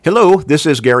Hello, this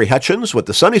is Gary Hutchins with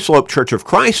the Sunny Slope Church of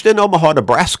Christ in Omaha,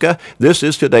 Nebraska. This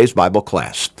is today's Bible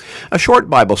class. A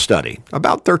short Bible study,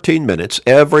 about 13 minutes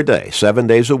every day, 7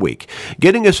 days a week,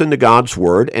 getting us into God's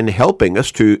Word and helping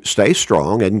us to stay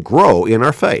strong and grow in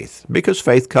our faith, because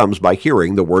faith comes by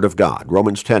hearing the Word of God.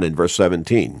 Romans 10 and verse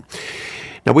 17.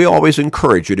 Now, we always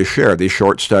encourage you to share these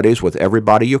short studies with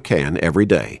everybody you can every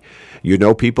day. You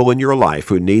know people in your life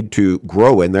who need to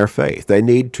grow in their faith. They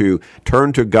need to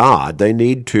turn to God. They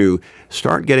need to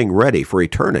start getting ready for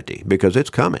eternity because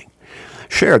it's coming.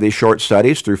 Share these short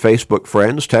studies through Facebook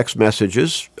friends, text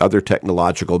messages, other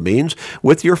technological means,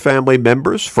 with your family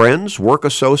members, friends, work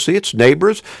associates,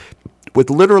 neighbors,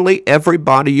 with literally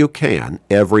everybody you can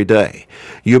every day.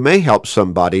 You may help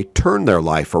somebody turn their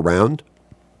life around.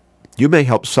 You may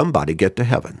help somebody get to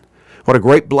heaven. What a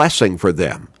great blessing for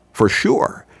them, for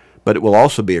sure. But it will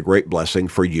also be a great blessing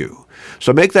for you.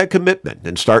 So make that commitment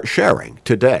and start sharing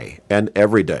today and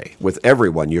every day with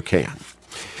everyone you can.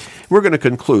 We're going to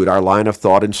conclude our line of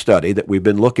thought and study that we've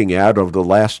been looking at over the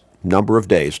last number of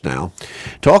days now,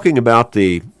 talking about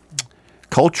the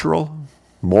cultural,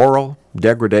 moral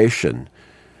degradation,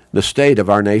 the state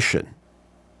of our nation.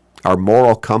 Our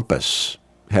moral compass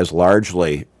has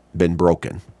largely been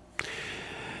broken.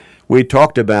 We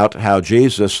talked about how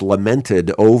Jesus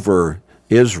lamented over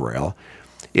Israel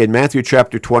in Matthew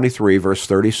chapter 23, verse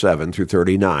 37 through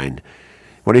 39,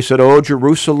 when he said, "O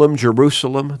Jerusalem,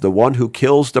 Jerusalem, the one who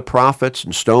kills the prophets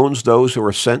and stones those who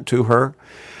are sent to her,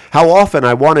 how often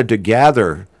I wanted to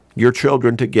gather your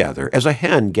children together, as a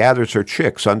hen gathers her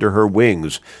chicks under her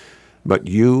wings, but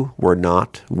you were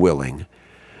not willing.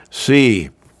 See,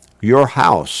 your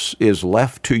house is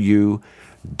left to you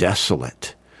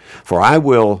desolate. For I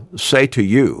will say to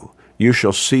you, you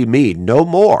shall see me no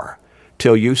more,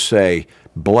 till you say,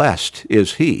 blessed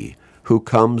is he who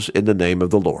comes in the name of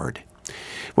the Lord."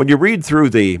 When you read through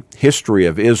the history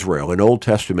of Israel in Old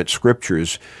Testament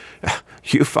scriptures,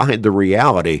 you find the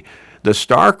reality, the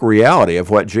stark reality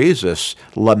of what Jesus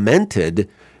lamented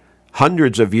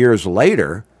hundreds of years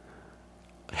later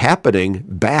happening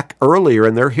back earlier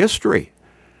in their history.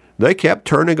 They kept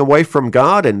turning away from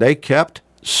God, and they kept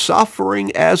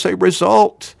suffering as a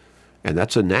result. And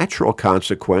that's a natural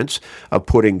consequence of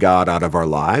putting God out of our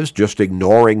lives, just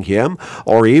ignoring him,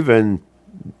 or even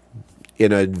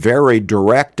in a very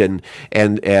direct and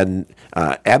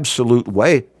absolute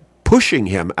way, pushing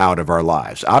him out of our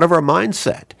lives, out of our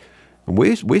mindset. And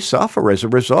we suffer as a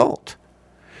result.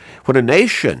 When a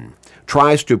nation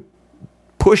tries to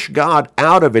push God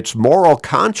out of its moral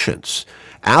conscience,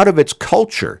 out of its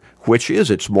culture, which is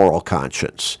its moral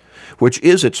conscience, which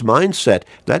is its mindset,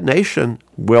 that nation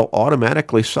will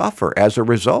automatically suffer as a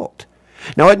result.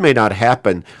 Now, it may not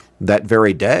happen that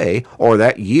very day or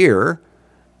that year,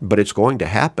 but it's going to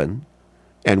happen.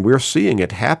 And we're seeing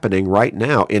it happening right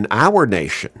now in our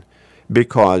nation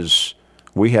because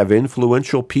we have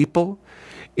influential people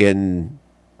in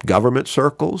government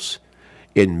circles,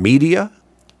 in media,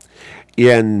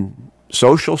 in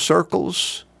social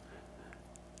circles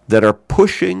that are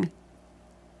pushing,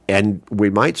 and we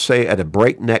might say at a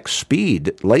breakneck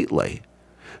speed lately,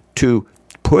 to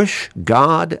push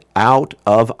God out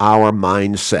of our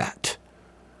mindset.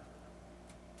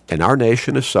 And our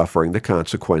nation is suffering the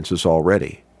consequences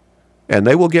already. And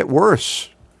they will get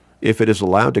worse if it is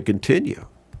allowed to continue.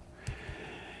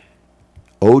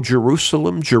 O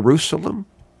Jerusalem, Jerusalem.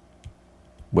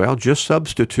 Well, just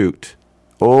substitute,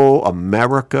 O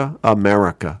America,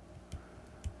 America.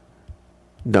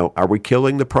 No, are we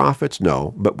killing the prophets?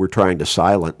 No, but we're trying to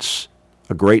silence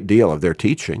a great deal of their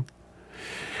teaching.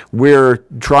 We're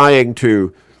trying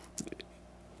to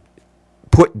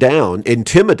put down,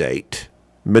 intimidate,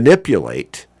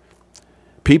 manipulate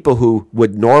people who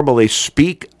would normally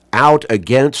speak out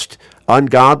against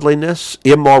ungodliness,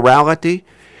 immorality.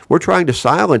 We're trying to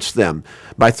silence them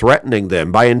by threatening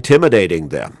them, by intimidating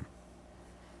them,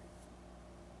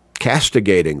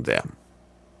 castigating them.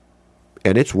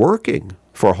 And it's working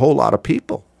for a whole lot of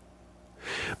people.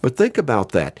 But think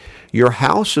about that. Your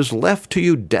house is left to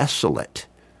you desolate.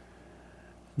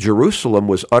 Jerusalem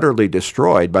was utterly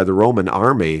destroyed by the Roman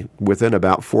army within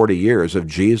about 40 years of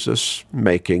Jesus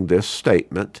making this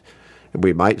statement, and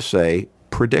we might say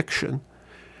prediction.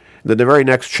 Then the very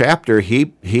next chapter,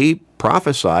 he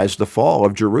prophesies the fall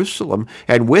of Jerusalem,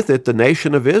 and with it the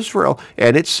nation of Israel,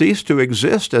 and it ceased to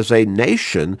exist as a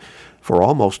nation for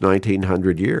almost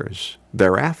 1900 years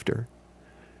thereafter.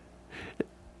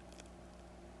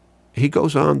 He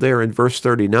goes on there in verse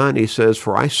 39, he says,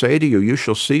 "For I say to you, you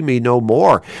shall see me no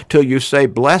more, till you say,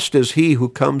 blessed is he who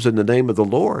comes in the name of the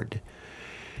Lord."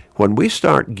 When we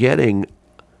start getting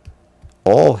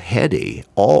all heady,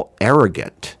 all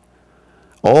arrogant,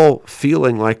 all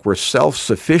feeling like we're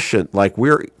self-sufficient, like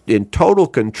we're in total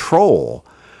control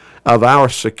of our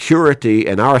security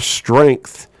and our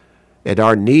strength and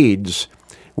our needs,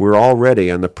 we're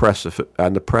already on the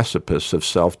precipice of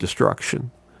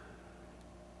self-destruction.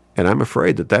 And I'm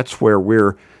afraid that that's where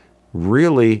we're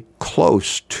really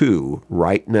close to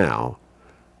right now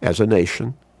as a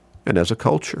nation and as a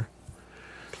culture.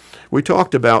 We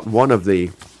talked about one of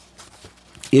the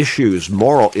issues,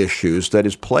 moral issues, that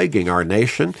is plaguing our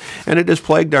nation, and it has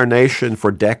plagued our nation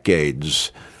for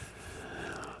decades,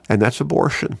 and that's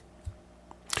abortion.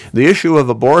 The issue of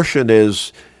abortion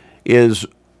is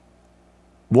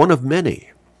one of many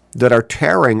that are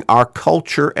tearing our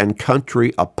culture and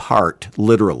country apart,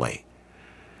 literally.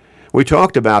 We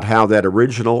talked about how that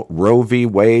original Roe v.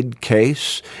 Wade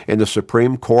case in the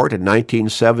Supreme Court in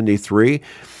 1973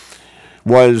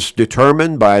 was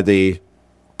determined by the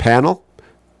panel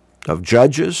of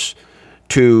judges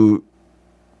to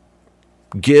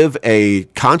give a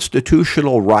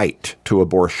constitutional right to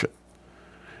abortion.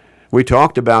 We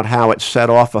talked about how it set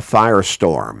off a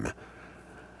firestorm.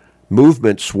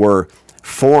 Movements were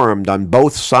formed on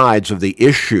both sides of the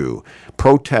issue,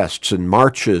 protests and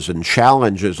marches and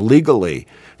challenges legally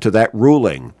to that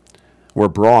ruling were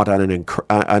brought on an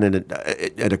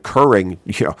occurring,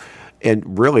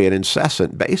 and really an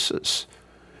incessant basis.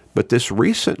 But this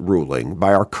recent ruling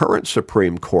by our current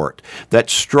Supreme Court that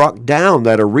struck down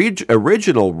that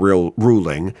original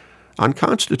ruling on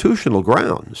constitutional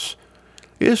grounds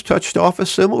is touched off a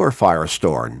similar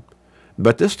firestorm,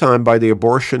 but this time by the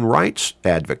abortion rights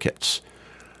advocates.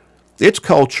 Its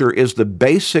culture is the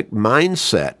basic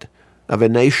mindset of a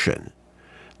nation.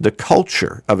 The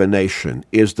culture of a nation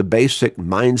is the basic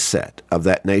mindset of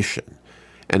that nation.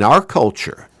 And our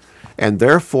culture, and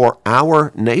therefore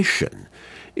our nation,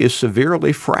 is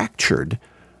severely fractured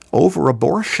over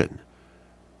abortion.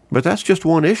 But that's just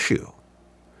one issue.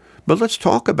 But let's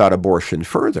talk about abortion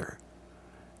further.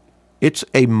 It's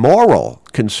a moral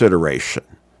consideration.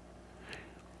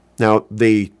 Now,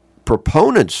 the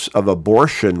proponents of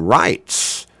abortion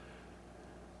rights,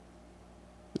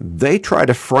 they try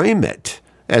to frame it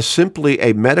as simply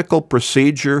a medical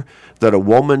procedure that a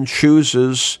woman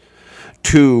chooses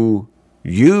to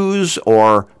use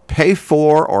or pay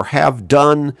for or have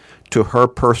done to her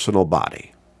personal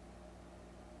body.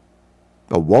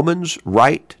 A woman's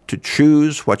right to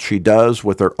choose what she does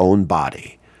with her own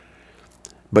body.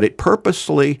 But it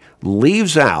purposely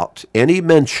leaves out any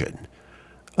mention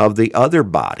of the other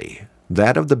body,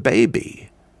 that of the baby,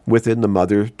 within the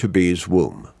mother-to-be's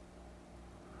womb.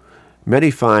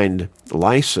 Many find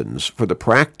license for the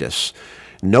practice,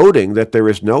 noting that there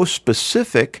is no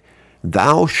specific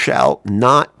 "thou shalt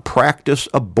not practice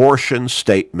abortion"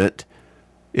 statement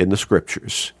in the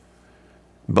Scriptures.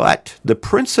 But the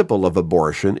principle of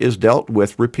abortion is dealt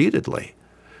with repeatedly.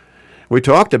 We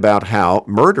talked about how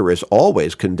murder is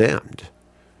always condemned.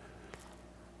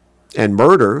 And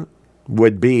murder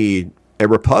would be a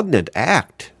repugnant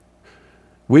act.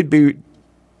 We'd be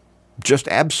just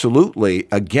absolutely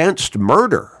against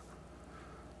murder.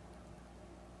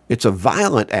 It's a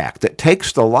violent act that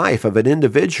takes the life of an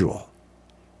individual.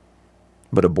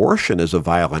 But abortion is a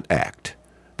violent act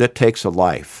that takes the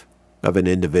life of an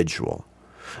individual.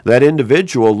 That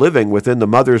individual living within the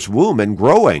mother's womb and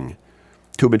growing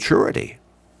to maturity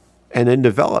and in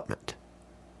development.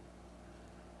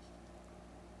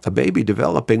 A baby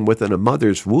developing within a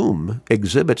mother's womb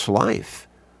exhibits life.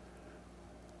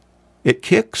 It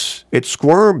kicks, it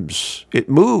squirms, it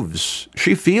moves,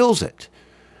 she feels it.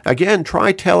 Again,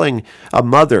 try telling a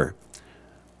mother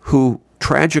who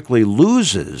tragically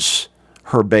loses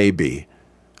her baby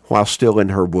while still in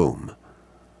her womb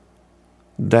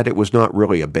that it was not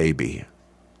really a baby.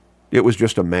 It was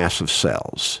just a mass of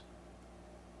cells.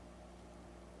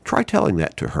 Try telling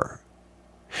that to her.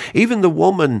 Even the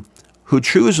woman who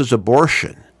chooses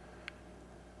abortion,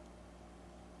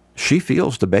 she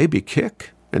feels the baby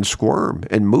kick and squirm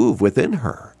and move within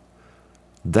her.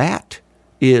 That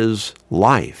is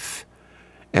life.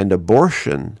 And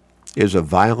abortion is a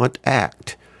violent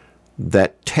act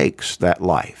that takes that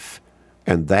life.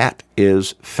 And that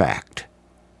is fact.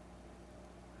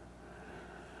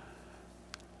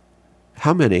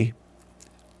 How many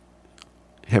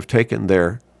have taken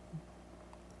their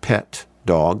pet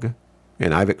dog,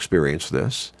 and I've experienced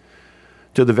this,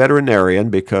 to the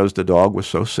veterinarian because the dog was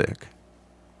so sick?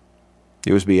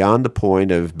 It was beyond the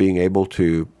point of being able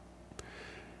to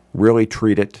really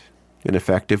treat it in an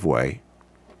effective way.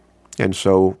 And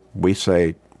so we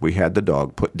say we had the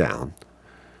dog put down.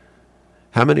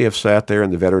 How many have sat there in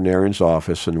the veterinarian's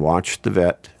office and watched the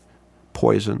vet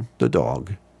poison the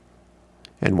dog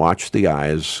and watch the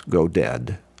eyes go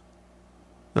dead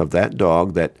of that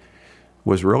dog that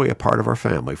was really a part of our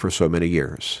family for so many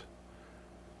years.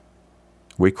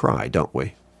 We cry, don't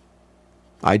we?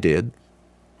 I did.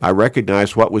 I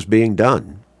recognized what was being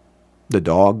done. The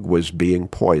dog was being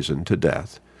poisoned to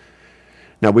death.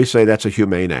 Now, we say that's a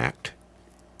humane act,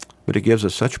 but it gives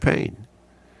us such pain.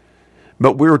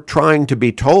 But we're trying to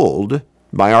be told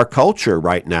by our culture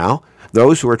right now,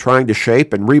 those who are trying to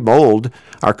shape and remold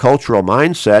our cultural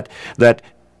mindset, that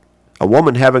a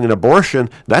woman having an abortion,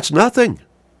 that's nothing.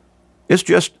 It's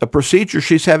just a procedure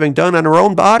she's having done on her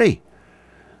own body.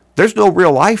 There's no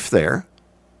real life there.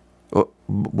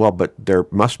 Well, but there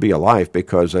must be a life,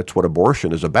 because that's what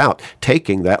abortion is about,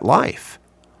 taking that life.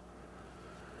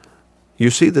 You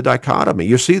see the dichotomy.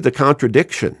 You see the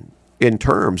contradiction in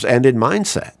terms and in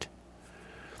mindset.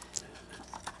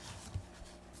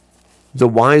 The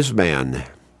wise man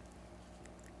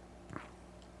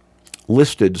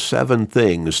listed 7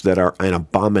 things that are an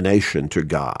abomination to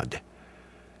God.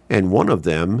 And one of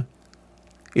them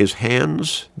is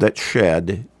hands that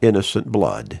shed innocent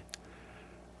blood.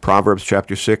 Proverbs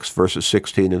chapter 6, verses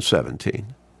 16 and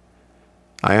 17.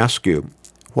 I ask you,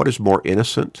 what is more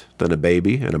innocent than a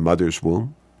baby in a mother's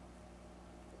womb?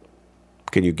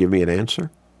 Can you give me an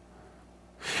answer?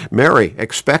 Mary,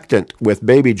 expectant with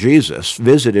baby Jesus,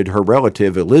 visited her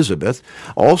relative Elizabeth,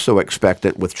 also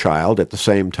expectant with child at the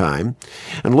same time.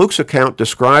 And Luke's account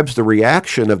describes the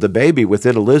reaction of the baby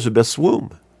within Elizabeth's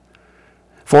womb.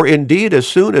 For indeed, as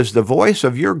soon as the voice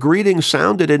of your greeting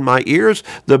sounded in my ears,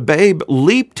 the babe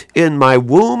leaped in my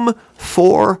womb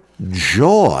for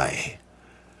joy.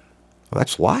 Well,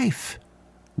 that's life.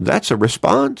 That's a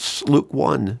response. Luke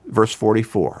 1, verse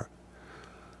 44.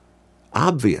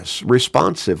 Obvious,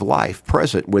 responsive life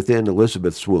present within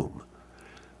Elizabeth's womb.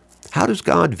 How does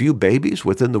God view babies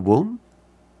within the womb?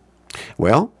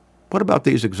 Well, what about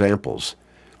these examples?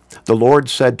 The Lord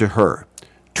said to her,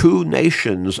 2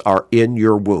 nations are in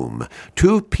your womb.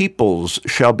 2 peoples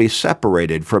shall be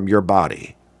separated from your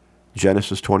body.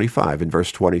 Genesis 25 and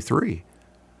verse 23.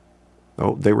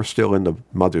 Oh, they were still in the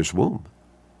mother's womb,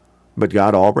 but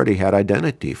God already had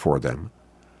identity for them.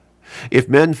 If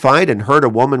men fight and hurt a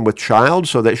woman with child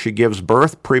so that she gives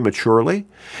birth prematurely,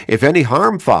 if any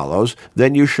harm follows,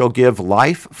 then you shall give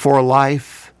life for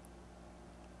life.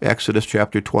 Exodus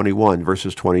chapter 21,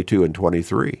 verses 22 and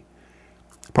 23.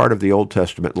 Part of the Old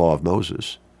Testament law of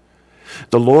Moses.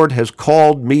 The Lord has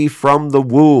called me from the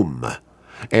womb.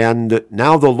 And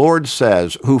now the Lord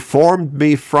says, who formed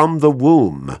me from the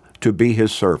womb to be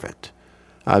his servant.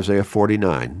 Isaiah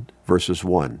 49, verses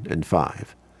 1 and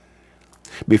 5.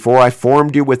 Before I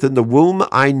formed you within the womb,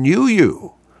 I knew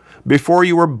you. Before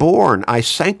you were born, I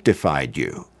sanctified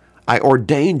you. I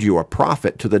ordained you a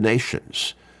prophet to the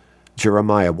nations.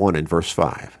 Jeremiah 1 and verse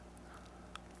 5.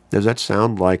 Does that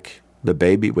sound like the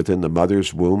baby within the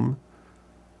mother's womb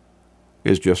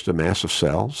is just a mass of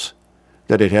cells?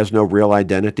 That it has no real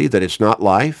identity? That it's not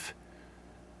life?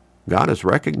 God is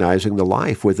recognizing the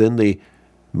life within the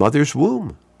mother's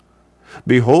womb.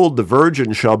 Behold, the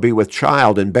virgin shall be with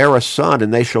child and bear a son,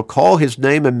 and they shall call his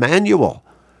name Emmanuel,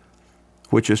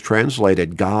 which is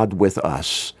translated God with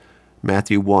us.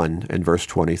 Matthew 1 and verse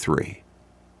 23.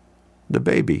 The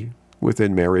baby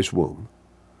within Mary's womb.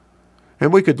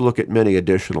 And we could look at many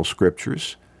additional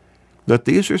scriptures, that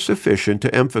these are sufficient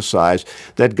to emphasize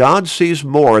that God sees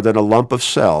more than a lump of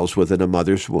cells within a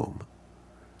mother's womb.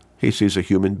 He sees a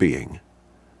human being.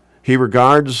 In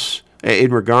regards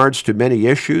to many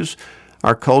issues,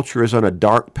 our culture is on a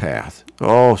dark path.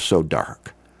 Oh, so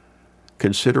dark.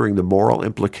 Considering the moral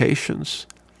implications,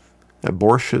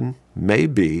 abortion may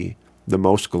be the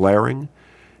most glaring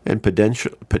and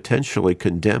potentially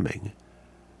condemning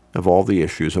of all the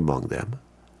issues among them.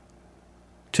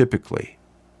 Typically,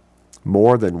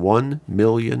 more than 1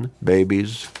 million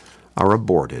babies are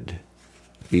aborted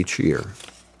each year.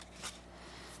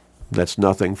 That's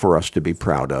nothing for us to be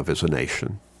proud of as a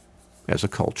nation, as a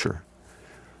culture.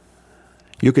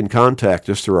 You can contact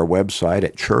us through our website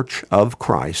at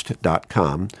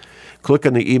churchofchrist.com. Click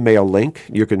on the email link.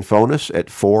 You can phone us at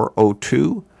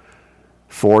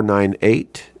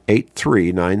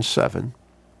 402-498-8397.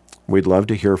 We'd love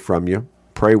to hear from you,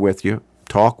 pray with you,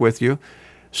 talk with you,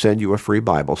 send you a free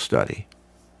Bible study.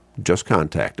 Just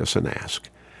contact us and ask.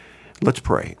 Let's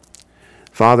pray.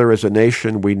 Father, as a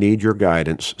nation, we need your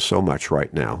guidance so much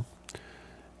right now.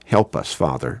 Help us,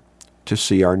 Father, to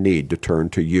see our need to turn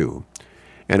to you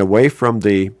and away from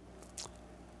the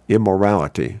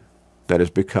immorality that has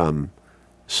become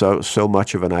so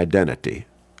much of an identity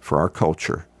for our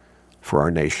culture, for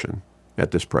our nation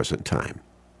at this present time.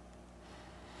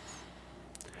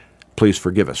 Please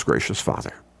forgive us, gracious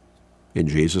Father. In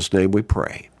Jesus' name we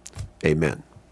pray. Amen.